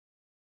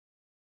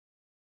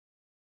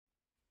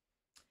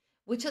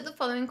Which of the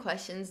following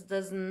questions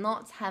does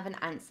not have an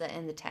answer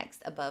in the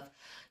text above?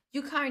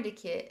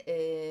 Yukarıdaki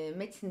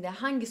metinde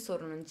hangi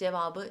sorunun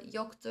cevabı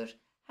yoktur?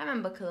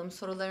 Hemen bakalım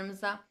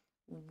sorularımıza.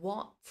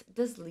 What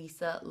does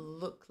Lisa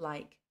look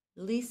like?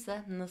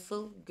 Lisa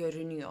nasıl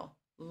görünüyor?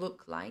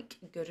 Look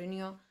like,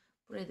 görünüyor.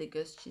 Buraya da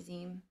göz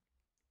çizeyim.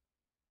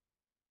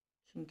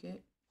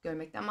 Çünkü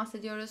görmekten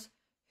bahsediyoruz.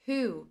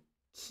 Who,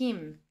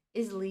 kim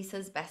is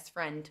Lisa's best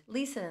friend?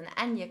 Lisa'nın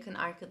en yakın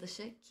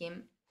arkadaşı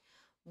kim?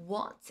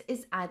 What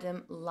is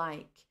Adam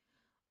like?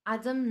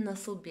 Adam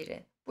nasıl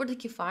biri?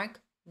 Buradaki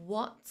fark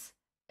what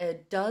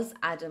does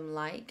Adam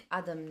like?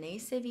 Adam neyi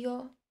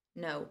seviyor?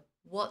 No.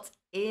 What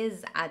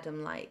is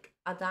Adam like?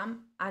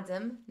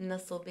 Adam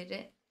nasıl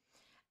biri?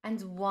 And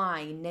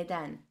why?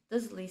 Neden?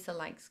 Does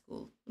Lisa like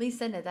school?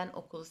 Lisa neden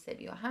okulu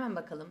seviyor? Hemen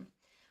bakalım.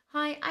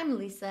 Hi, I'm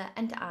Lisa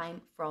and I'm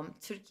from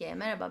Türkiye.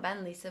 Merhaba,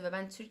 ben Lisa ve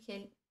ben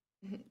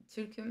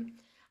Türk'üm.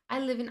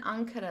 I live in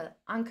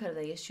Ankara.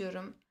 Ankara'da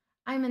yaşıyorum.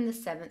 I'm in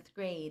the 7th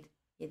grade.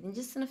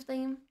 7.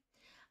 sınıftayım.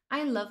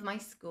 I love my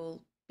school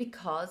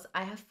because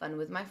I have fun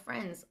with my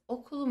friends.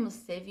 Okulumu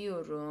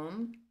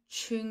seviyorum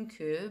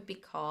çünkü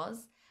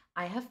because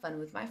I have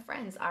fun with my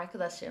friends.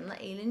 Arkadaşlarımla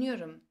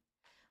eğleniyorum.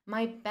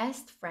 My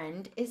best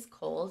friend is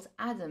called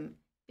Adam.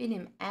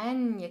 Benim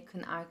en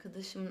yakın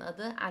arkadaşımın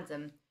adı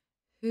Adam.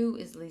 Who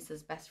is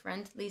Lisa's best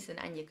friend? Lisa'nın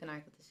en yakın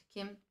arkadaşı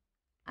kim?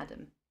 Adam.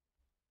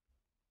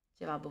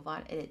 Cevabı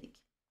var,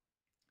 eledik.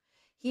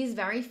 He is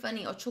very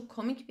funny. O çok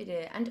komik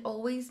biri. And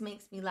always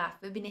makes me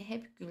laugh. Ve beni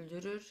hep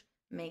güldürür.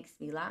 Makes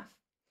me laugh.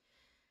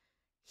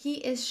 He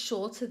is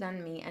shorter than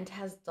me and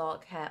has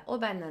dark hair.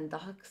 O benden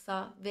daha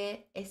kısa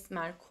ve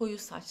esmer, koyu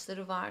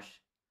saçları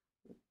var.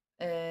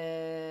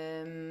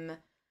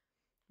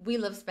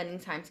 We love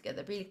spending time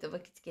together. Birlikte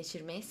vakit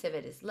geçirmeyi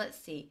severiz. Let's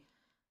see.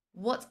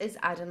 What is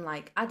Adam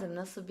like? Adam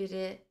nasıl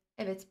biri?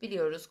 Evet,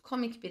 biliyoruz.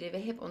 Komik biri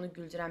ve hep onu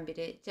güldüren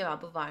biri.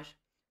 Cevabı var.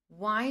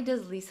 Why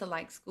does Lisa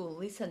like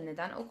school? Lisa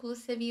neden okulu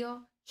seviyor?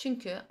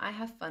 Çünkü I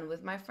have fun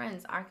with my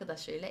friends.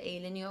 Arkadaşlarıyla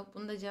eğleniyor.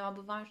 Bunun da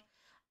cevabı var.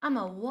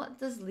 Ama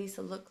what does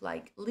Lisa look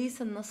like?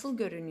 Lisa nasıl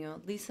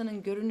görünüyor?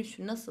 Lisa'nın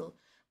görünüşü nasıl?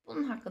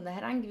 Bunun hakkında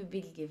herhangi bir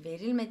bilgi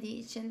verilmediği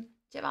için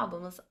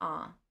cevabımız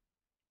A.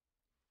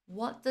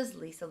 What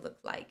does Lisa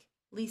look like?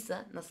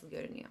 Lisa nasıl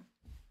görünüyor?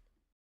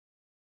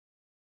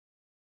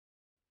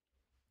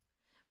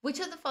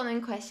 Which of the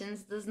following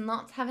questions does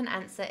not have an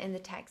answer in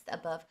the text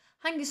above?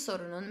 Hangi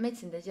sorunun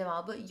metinde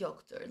cevabı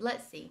yoktur?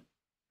 Let's see.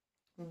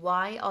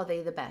 Why are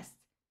they the best?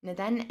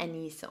 Neden en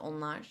iyisi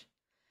onlar?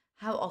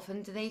 How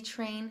often do they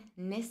train?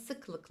 Ne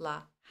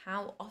sıklıkla?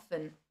 How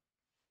often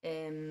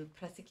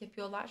pratik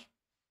yapıyorlar?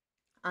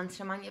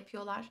 Antrenman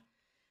yapıyorlar.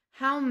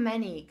 How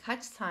many?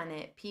 Kaç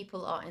tane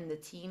people are in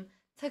the team?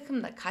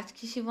 Takımda kaç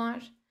kişi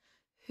var?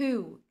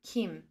 Who?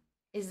 Kim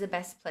is the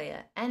best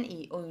player? En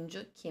iyi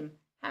oyuncu kim?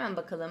 Hemen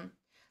bakalım.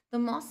 The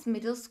Moss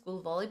Middle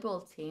School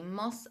Volleyball Team,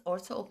 Moss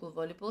Ortaokul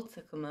Voleybol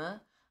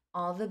takımı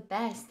are the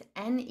best,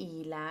 en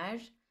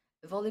iyiler.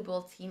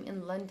 Volleyball team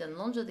in London,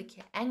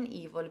 Londra'daki en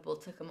iyi voleybol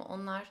takımı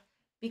onlar.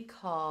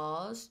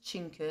 Because,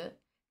 çünkü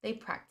they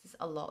practice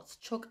a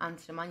lot, çok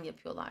antrenman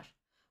yapıyorlar.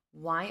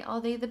 Why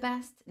are they the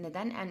best?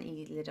 Neden en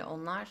iyileri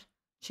onlar?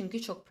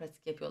 Çünkü çok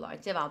pratik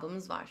yapıyorlar.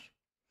 Cevabımız var.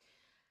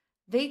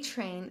 They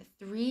train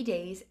 3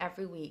 days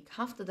every week.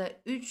 Haftada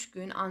 3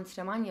 gün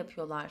antrenman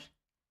yapıyorlar.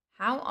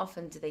 How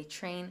often do they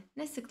train?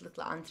 Ne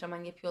sıklıkla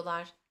antrenman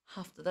yapıyorlar?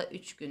 Haftada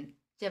 3 gün.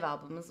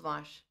 Cevabımız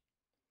var.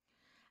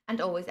 And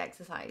always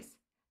exercise.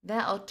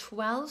 There are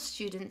 12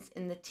 students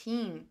in the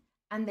team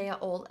and they are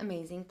all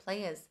amazing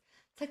players.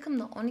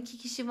 Takımda 12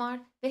 kişi var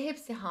ve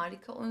hepsi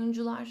harika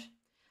oyuncular.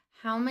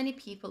 How many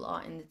people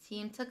are in the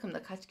team?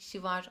 Takımda kaç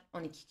kişi var?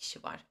 12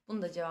 kişi var.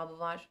 Bunun da cevabı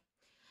var.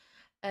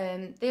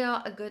 They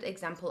are a good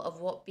example of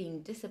what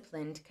being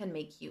disciplined can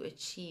make you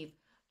achieve.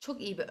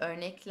 Çok iyi bir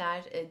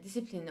örnekler,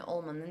 disiplinli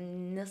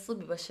olmanın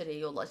nasıl bir başarıya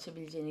yol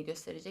açabileceğini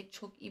gösterecek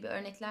çok iyi bir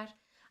örnekler.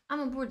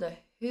 Ama burada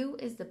who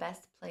is the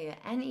best player?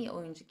 En iyi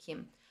oyuncu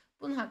kim?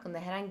 Bunun hakkında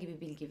herhangi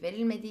bir bilgi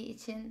verilmediği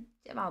için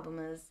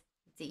cevabımız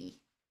D.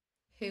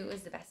 Who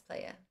is the best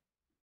player?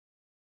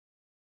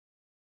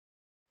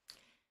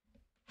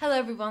 Hello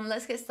everyone,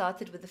 let's get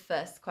started with the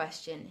first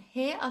question.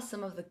 Here are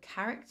some of the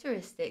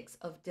characteristics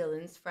of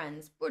Dylan's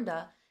friends.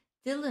 Burada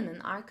Dylan'ın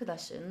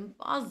arkadaşlarının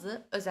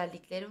bazı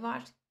özellikleri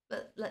var.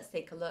 But let's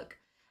take a look.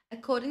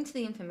 According to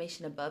the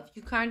information above,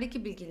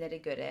 yukarıdaki bilgilere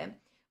göre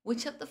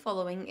which of the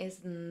following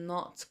is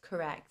not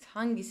correct?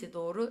 Hangisi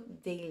doğru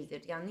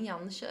değildir? Yani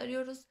yanlışı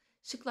arıyoruz.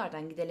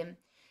 Şıklardan gidelim.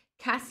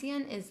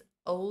 Cassian is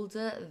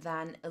older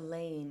than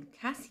Elaine.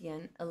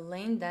 Cassian,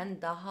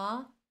 Elaine'den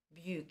daha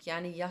büyük.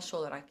 Yani yaş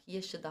olarak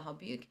yaşı daha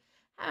büyük.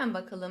 Hemen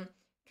bakalım.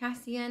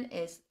 Cassian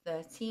is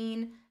 13.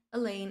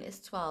 Elaine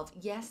is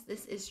 12. Yes,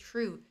 this is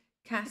true.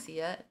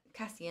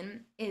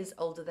 Cassian is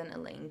older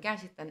than Elaine.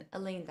 Gerçekten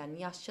Elaine'den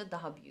yaşça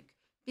daha büyük.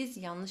 Biz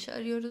yanlışı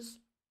arıyoruz.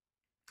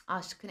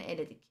 A şıkkını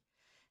eledik.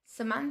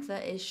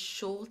 Samantha is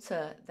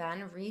shorter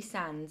than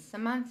Rhysand.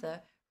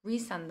 Samantha,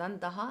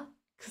 Rhysand'dan daha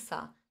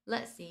kısa.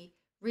 Let's see.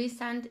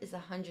 Rhysand is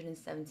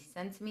 170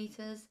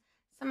 centimeters.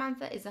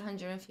 Samantha is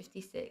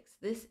 156.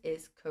 This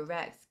is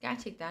correct.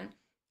 Gerçekten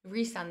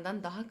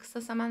Rhysand'dan daha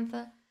kısa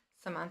Samantha.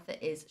 Samantha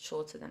is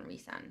shorter than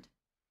Rhysand.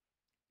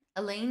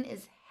 Elaine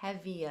is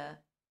heavier,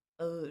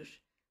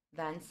 ağır,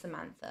 than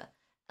Samantha.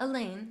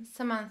 Elaine,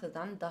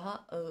 Samantha'dan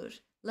daha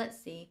ağır.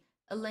 Let's see.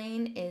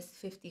 Elaine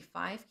is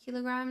 55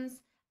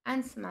 kilograms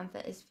and Samantha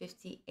is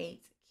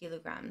 58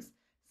 kilograms.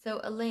 So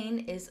Elaine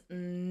is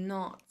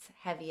not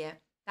heavier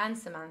than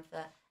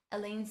Samantha.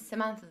 Elaine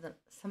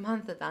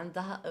Samantha'dan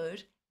daha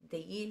ağır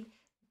değil.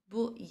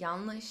 Bu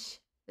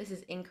yanlış. This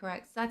is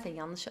incorrect. Zaten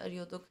yanlış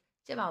arıyorduk.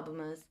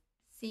 Cevabımız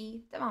C.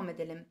 Devam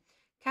edelim.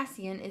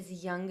 Cassian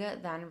is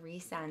younger than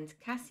Rhysand.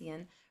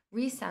 Cassian,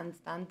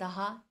 Rhysand'dan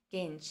daha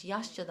genç,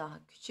 yaşça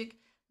daha küçük.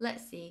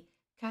 Let's see.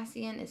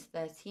 Cassian is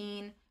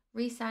 13.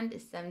 Rhysand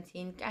is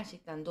 17.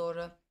 Gerçekten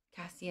doğru.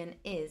 Cassian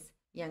is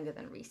younger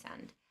than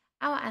Rhysand.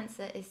 Our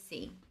answer is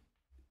C.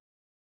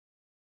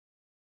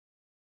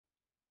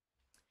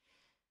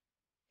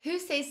 Who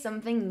says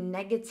something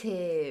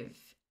negative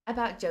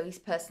about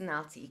Joey's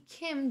personality?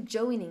 Kim,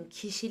 Joey'nin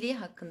kişiliği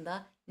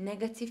hakkında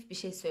negatif bir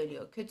şey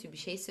söylüyor, kötü bir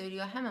şey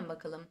söylüyor. Hemen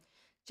bakalım.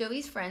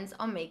 Joey's friends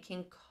are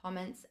making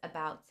comments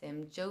about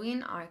him.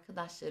 Joey'nin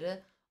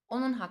arkadaşları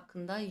onun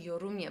hakkında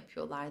yorum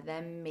yapıyorlar.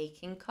 They're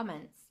making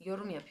comments.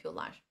 Yorum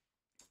yapıyorlar.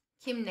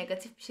 Kim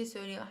negatif bir şey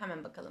söylüyor?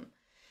 Hemen bakalım.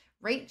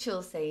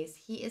 Rachel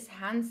says he is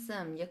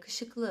handsome,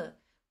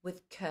 yakışıklı,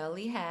 with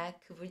curly hair,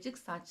 kıvırcık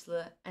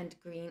saçlı, and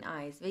green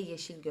eyes ve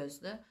yeşil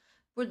gözlü.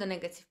 Burada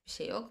negatif bir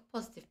şey yok,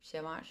 pozitif bir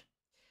şey var.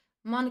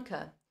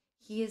 Monica,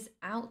 he is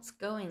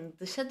outgoing,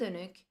 dışa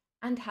dönük,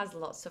 and has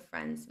lots of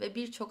friends ve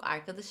birçok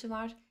arkadaşı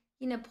var.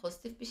 Yine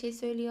pozitif bir şey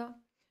söylüyor.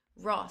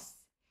 Ross,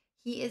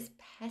 he is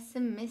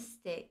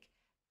pessimistic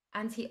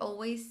and he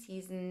always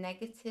sees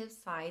negative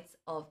sides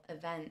of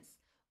events.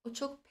 O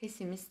çok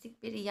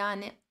pesimistik biri,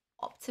 yani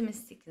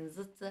optimistik'in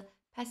zıttı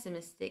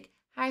pessimistik,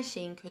 her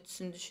şeyin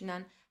kötüsünü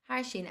düşünen,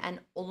 her şeyin en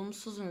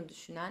olumsuzunu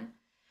düşünen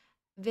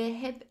ve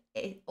hep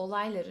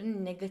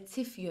olayların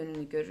negatif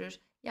yönünü görür.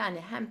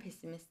 Yani hem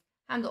pesimist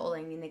hem de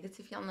olayın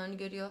negatif yanlarını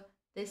görüyor.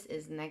 This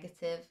is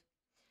negative.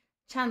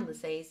 Chandler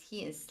says he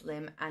is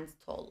slim and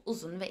tall.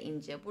 Uzun ve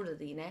ince. Burada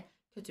da yine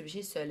kötü bir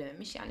şey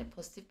söylememiş. Yani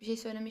pozitif bir şey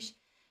söylemiş.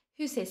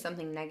 Who says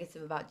something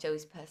negative about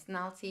Joey's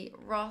personality?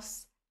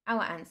 Ross. Our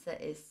answer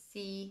is C.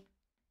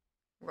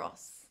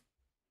 Ross.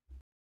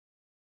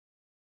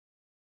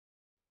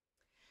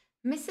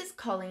 Mrs.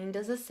 Colleen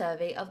does a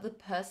survey of the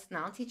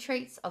personality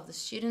traits of the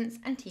students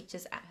and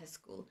teachers at her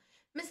school.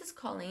 Mrs.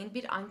 Colleen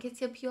bir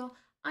anket yapıyor.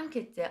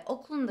 Ankette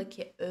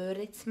okulundaki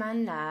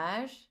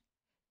öğretmenler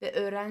ve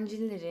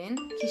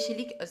öğrencilerin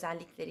kişilik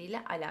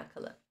özellikleriyle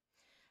alakalı.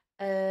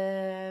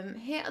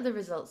 Here are the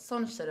results.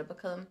 Sonuçlara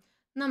bakalım.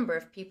 Number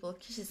of people,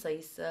 kişi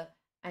sayısı,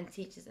 and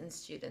teachers and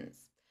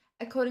students.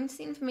 According to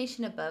the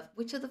information above,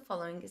 which of the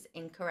following is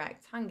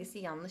incorrect? Hangisi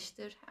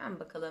yanlıştır? Hemen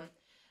bakalım.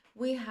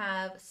 We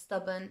have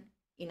stubborn,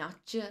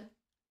 inatçı,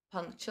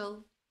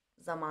 punctual,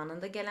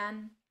 zamanında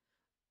gelen,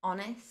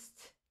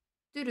 honest,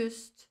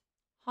 dürüst,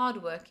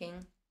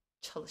 hardworking,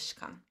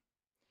 çalışkan.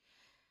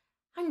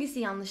 Hangisi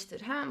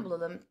yanlıştır? Hemen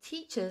bulalım.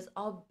 Teachers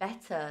are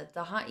better,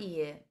 daha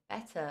iyi,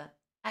 better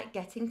at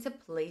getting to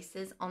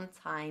places on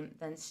time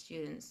than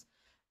students.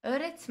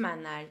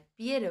 Öğretmenler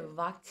bir yere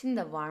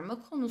vaktinde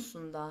varma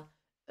konusunda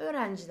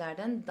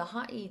öğrencilerden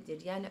daha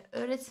iyidir. Yani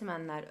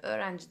öğretmenler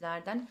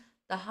öğrencilerden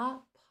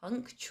daha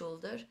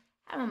punctual'dır.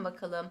 Hemen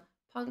bakalım.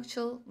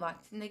 Punctual,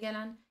 vaktinde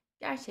gelen.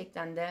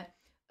 Gerçekten de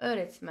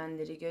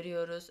öğretmenleri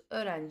görüyoruz.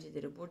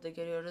 Öğrencileri burada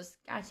görüyoruz.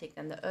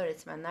 Gerçekten de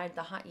öğretmenler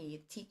daha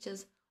iyi.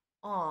 Teachers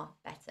are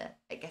better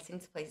at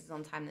getting to places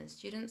on time than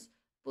students.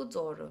 Bu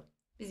doğru.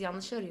 Biz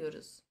yanlış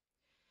arıyoruz.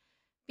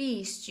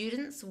 B.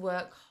 Students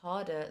work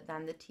harder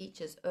than the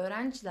teachers.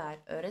 Öğrenciler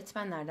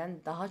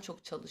öğretmenlerden daha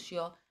çok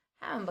çalışıyor.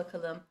 Hemen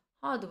bakalım.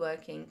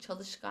 Hardworking,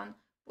 çalışkan.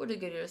 Burada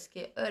görüyoruz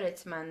ki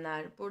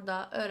öğretmenler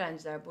burada,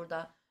 öğrenciler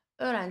burada.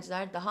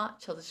 Öğrenciler daha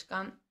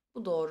çalışkan.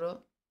 Bu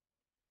doğru.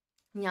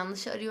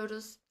 Yanlış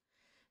arıyoruz.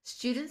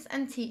 Students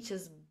and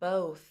teachers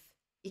both.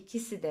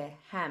 İkisi de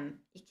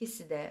hem,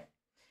 ikisi de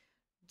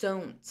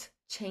don't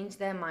change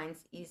their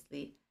minds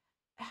easily.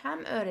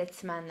 Hem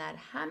öğretmenler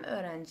hem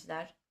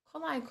öğrenciler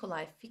kolay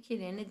kolay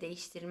fikirlerini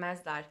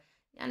değiştirmezler.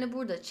 Yani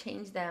burada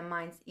change their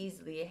minds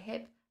easily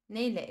hep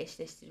neyle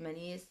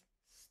eşleştirmeliyiz?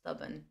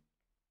 Stubborn.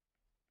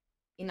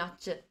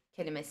 İnatçı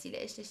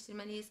kelimesiyle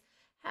eşleştirmeliyiz.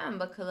 Hemen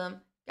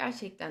bakalım.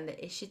 Gerçekten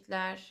de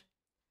eşitler.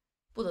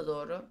 Bu da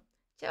doğru.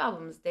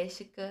 Cevabımız D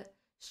şıkkı.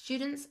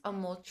 Students are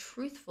more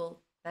truthful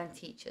than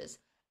teachers.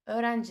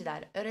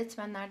 Öğrenciler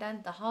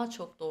öğretmenlerden daha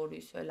çok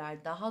doğruyu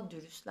söyler, daha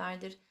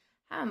dürüstlerdir.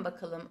 Hemen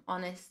bakalım.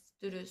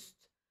 Honest, dürüst.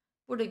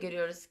 Burada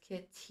görüyoruz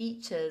ki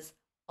teachers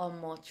are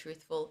more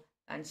truthful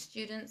than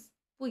students.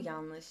 Bu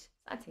yanlış.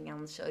 Zaten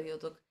yanlış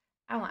arıyorduk.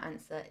 Our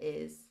answer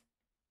is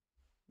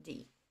D.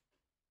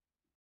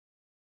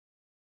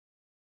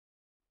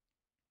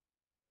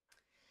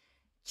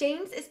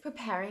 James is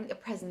preparing a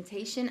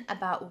presentation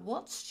about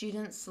what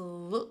students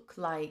look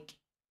like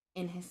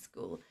in his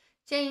school.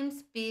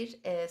 James bir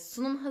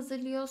sunum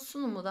hazırlıyor.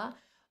 Sunumu da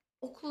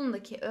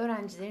okulundaki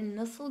öğrencilerin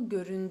nasıl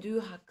göründüğü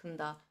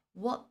hakkında,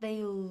 what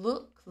they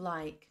look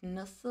like,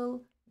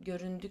 nasıl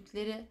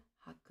göründükleri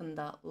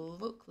hakkında,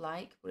 look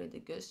like, buraya da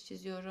göz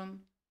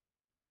çiziyorum.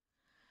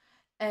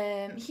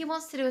 He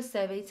wants to do a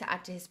survey to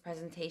add to his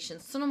presentation.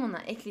 Sunumuna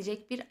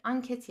ekleyecek bir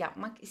anket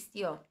yapmak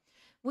istiyor.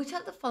 Which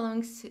of the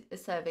following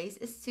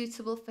surveys is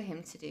suitable for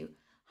him to do?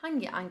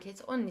 Hangi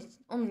anket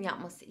onun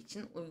yapması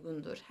için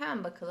uygundur?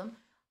 Hemen bakalım.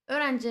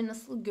 Öğrencilerin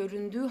nasıl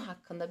göründüğü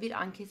hakkında bir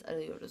anket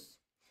arıyoruz.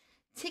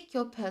 Tick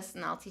your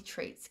personality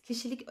traits.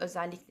 Kişilik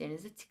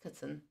özelliklerinizi tik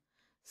atın.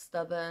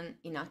 Stubborn,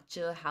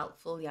 inatçı,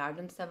 helpful,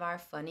 yardımsever,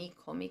 funny,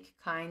 comic,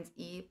 kind,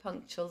 iyi,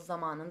 punctual,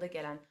 zamanında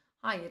gelen.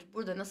 Hayır,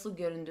 burada nasıl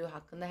göründüğü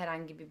hakkında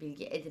herhangi bir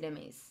bilgi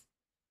edinemeyiz.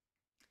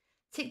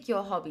 Tick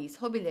your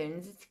hobbies.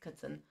 Hobilerinizi tik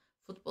atın.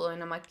 Futbol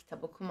oynamak,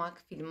 kitap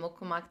okumak, film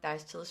okumak,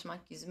 ders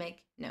çalışmak,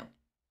 yüzmek. No.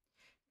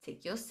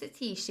 Tick your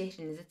city.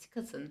 Şehrinizi tik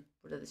atın.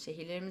 Burada da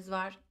şehirlerimiz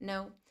var.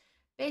 No.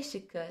 B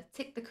şıkkı.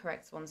 Tick the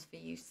correct ones for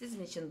you.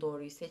 Sizin için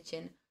doğruyu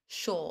seçin.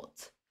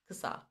 Short,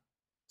 kısa.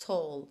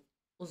 Tall,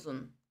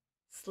 uzun.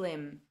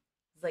 Slim,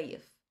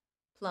 zayıf.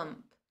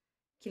 Plump,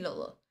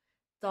 kilolu.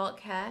 Dark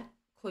hair,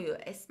 koyu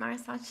esmer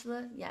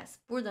saçlı. Yes,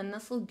 burada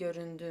nasıl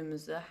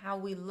göründüğümüzü,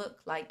 how we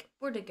look like,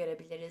 burada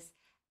görebiliriz.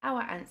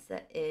 Our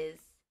answer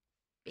is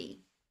B.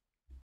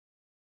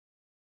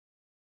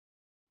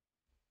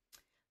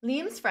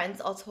 Liam's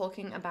friends are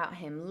talking about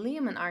him.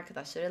 Liam'ın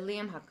arkadaşları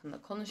Liam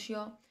hakkında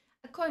konuşuyor.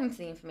 According to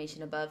the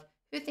information above,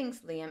 who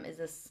thinks Liam is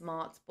a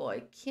smart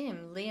boy?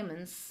 Kim,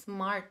 Liam'ın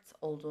smart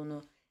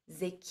olduğunu,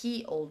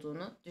 zeki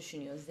olduğunu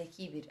düşünüyor.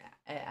 Zeki bir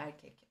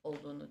erkek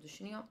olduğunu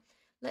düşünüyor.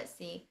 Let's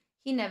see.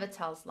 He never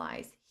tells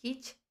lies.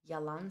 Hiç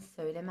yalan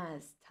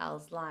söylemez.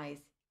 Tells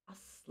lies.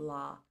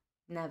 Asla.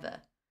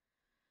 Never.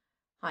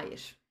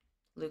 Hayır.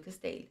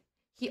 Lucas değil.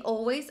 He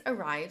always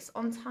arrives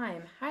on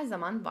time. Her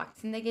zaman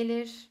vaktinde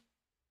gelir.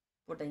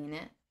 Burada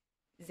yine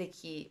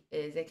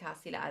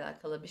zekasıyla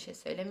alakalı bir şey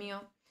söylemiyor.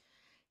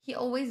 He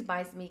always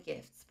buys me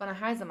gifts. Bana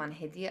her zaman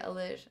hediye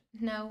alır.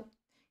 No.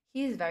 He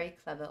is very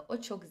clever.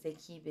 O çok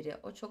zeki biri.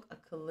 O çok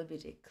akıllı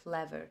biri.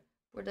 Clever.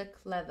 Burada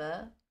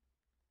clever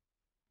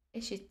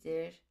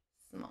eşittir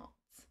smart.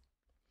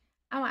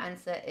 Our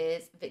answer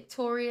is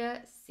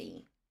Victoria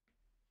C.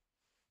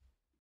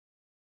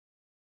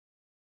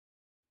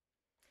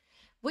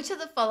 Which of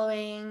the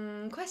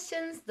following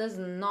questions does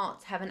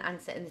not have an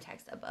answer in the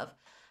text above?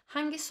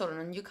 Hangi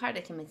sorunun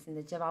yukarıdaki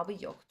metinde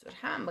cevabı yoktur?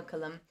 Hemen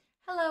bakalım.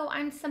 Hello,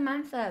 I'm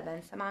Samantha.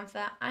 Ben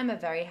Samantha. I'm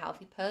a very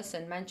healthy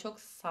person. Ben çok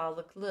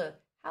sağlıklı,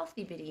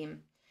 healthy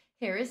biriyim.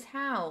 Here is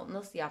how.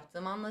 Nasıl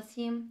yaptığımı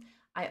anlatayım.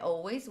 I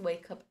always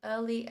wake up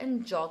early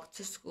and jog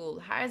to school.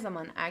 Her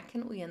zaman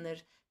erken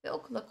uyanır ve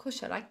okula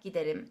koşarak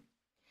giderim.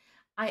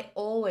 I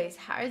always,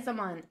 her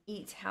zaman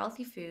eat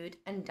healthy food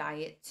and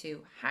diet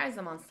too. Her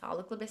zaman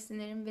sağlıklı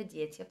beslenirim ve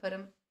diyet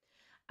yaparım.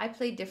 I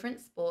play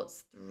different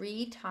sports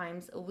 3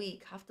 times a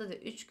week. Haftada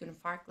 3 gün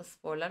farklı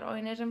sporlar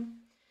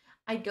oynarım.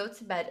 I go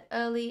to bed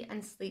early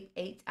and sleep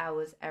 8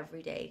 hours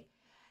every day.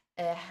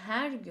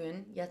 Her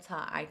gün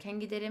yatağa erken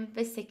giderim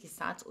ve 8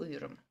 saat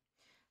uyurum.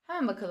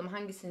 Hemen bakalım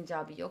hangisinin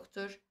cevabı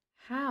yoktur.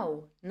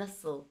 How,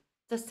 nasıl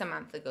does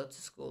Samantha go to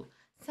school?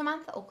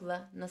 Samantha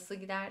okula nasıl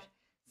gider?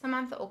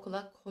 Samantha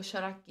okula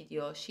koşarak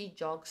gidiyor. She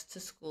jogs to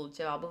school.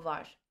 Cevabı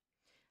var.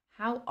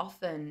 How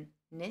often,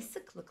 ne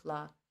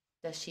sıklıkla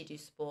does she do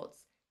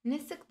sports? Ne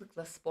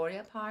sıklıkla spor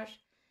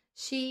yapar?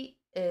 She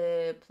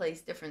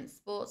plays different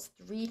sports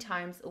 3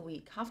 times a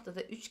week.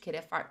 Haftada 3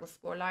 kere farklı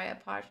sporlar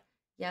yapar.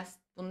 Yes,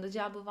 bunun da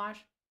cevabı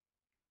var.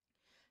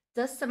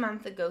 Does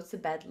Samantha go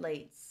to bed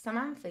late?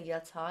 Samantha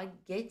yatağa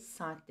geç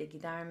saatte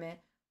gider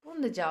mi?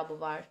 Bunun da cevabı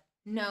var.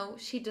 No,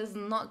 she does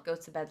not go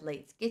to bed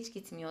late. Geç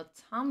gitmiyor.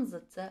 Tam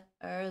zıttı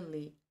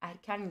early.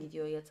 Erken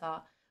gidiyor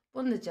yatağa.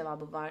 Bunun da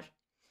cevabı var.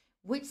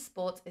 Which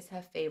sport is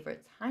her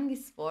favorite? Hangi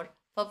spor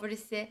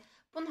favorisi?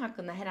 Bunun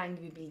hakkında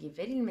herhangi bir bilgi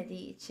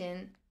verilmediği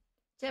için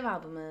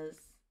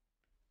cevabımız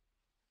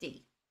D.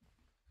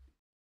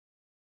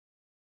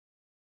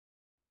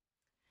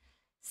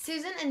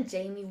 Susan and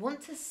Jamie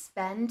want to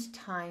spend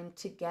time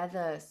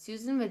together.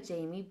 Susan ve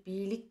Jamie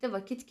birlikte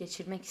vakit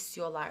geçirmek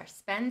istiyorlar.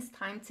 Spend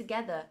time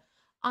together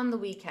on the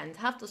weekend.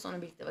 Hafta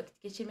sonu birlikte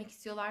vakit geçirmek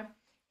istiyorlar.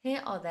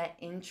 Here are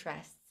their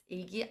interests.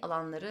 İlgi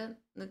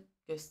alanlarını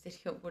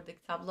gösteriyor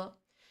buradaki tablo.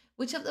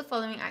 Which of the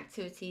following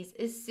activities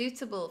is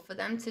suitable for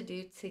them to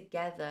do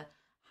together?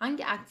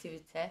 Hangi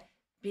aktivite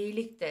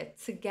birlikte,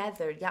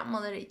 together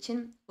yapmaları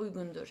için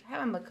uygundur?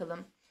 Hemen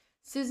bakalım.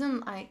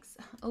 Susan likes...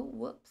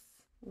 Oh,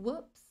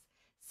 whoops.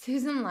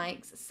 Susan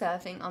likes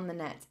surfing on the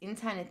net.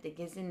 İnternette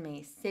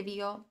gezinmeyi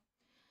seviyor.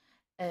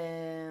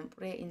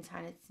 Buraya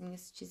internet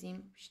simgesi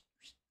çizeyim.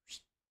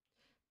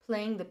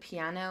 Playing the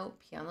piano.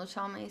 Piyano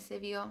çalmayı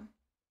seviyor.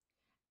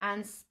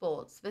 And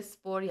sports. Ve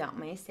spor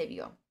yapmayı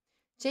seviyor.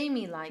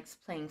 Jamie likes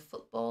playing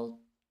football.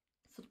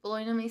 Futbol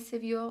oynamayı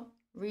seviyor.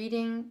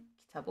 Reading.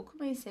 Kitap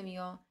okumayı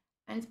seviyor.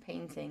 And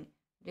painting.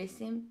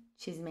 Resim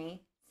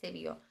çizmeyi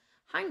seviyor.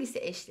 Hangisi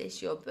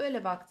eşleşiyor?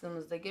 Böyle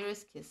baktığımızda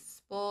görürüz ki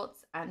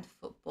sports and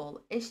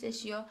football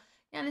eşleşiyor.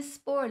 Yani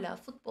sporla,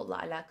 futbolla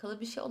alakalı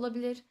bir şey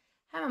olabilir.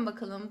 Hemen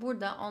bakalım,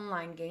 burada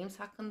online games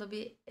hakkında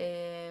bir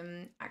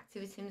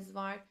aktivitemiz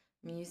var.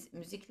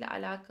 Müzikle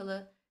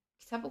alakalı,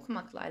 kitap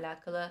okumakla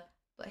alakalı.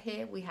 But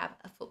here we have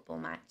a football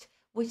match,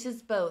 which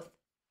is both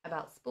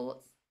about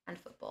sports and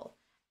football.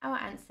 Our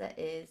answer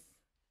is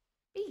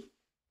B.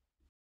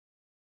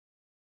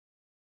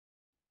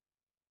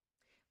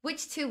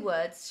 Which two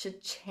words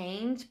should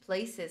change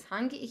places?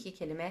 Hangi iki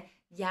kelime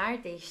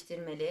yer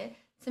değiştirmeli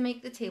to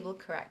make the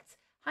table correct?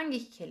 Hangi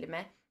iki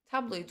kelime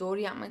tabloyu doğru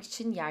yapmak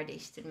için yer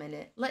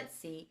değiştirmeli? Let's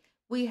see.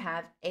 We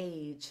have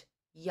age,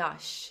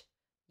 yaş,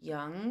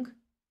 young,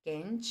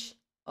 genç,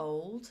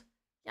 old,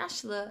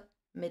 yaşlı,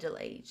 middle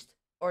aged,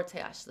 orta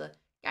yaşlı.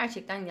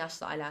 Gerçekten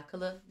yaşla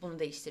alakalı, bunu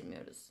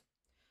değiştirmiyoruz.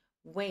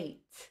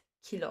 Weight,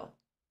 kilo,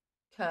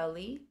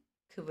 curly,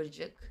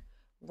 kıvırcık,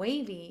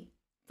 wavy,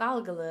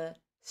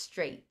 dalgalı,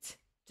 straight,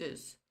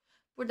 düz.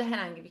 Burada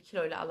herhangi bir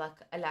kiloyla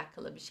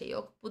alakalı bir şey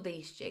yok. Bu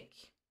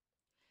değişecek.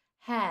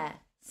 Hair,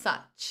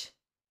 saç,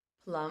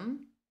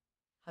 plum,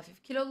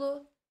 hafif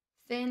kilolu,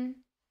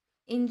 thin,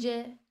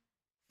 ince,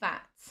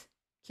 fat,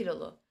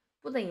 kilolu.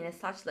 Bu da yine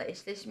saçla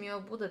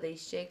eşleşmiyor. Bu da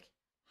değişecek.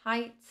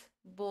 Height,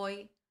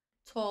 boy,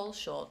 tall,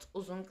 short,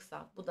 uzun,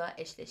 kısa. Bu da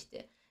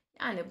eşleşti.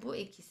 Yani bu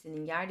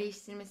ikisinin yer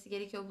değiştirmesi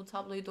gerekiyor bu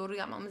tabloyu doğru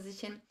yapmamız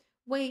için.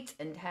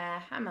 Weight and hair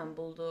hemen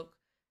bulduk.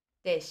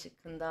 D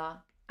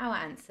şıkkında. Our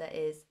answer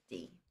is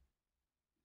D.